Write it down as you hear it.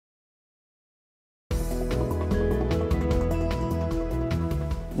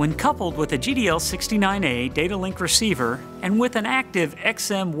When coupled with a GDL69A data link receiver and with an active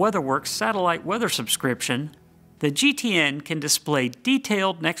XM WeatherWorks satellite weather subscription, the GTN can display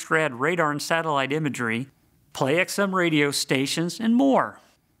detailed NEXRAD radar and satellite imagery, play XM radio stations, and more.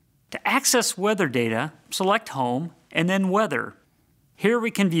 To access weather data, select Home and then Weather. Here we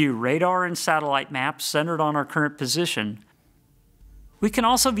can view radar and satellite maps centered on our current position. We can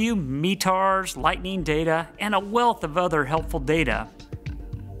also view METARs, lightning data, and a wealth of other helpful data.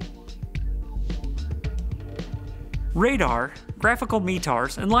 Radar, graphical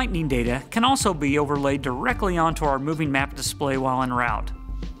METARs, and lightning data can also be overlaid directly onto our moving map display while en route.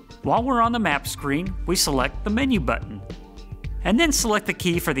 While we're on the map screen, we select the menu button, and then select the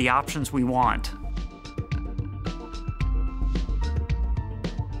key for the options we want.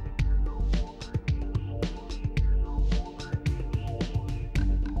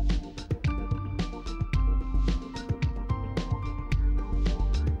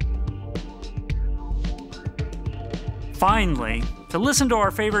 Finally, to listen to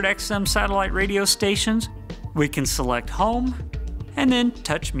our favorite XM satellite radio stations, we can select Home and then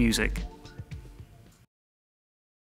touch Music.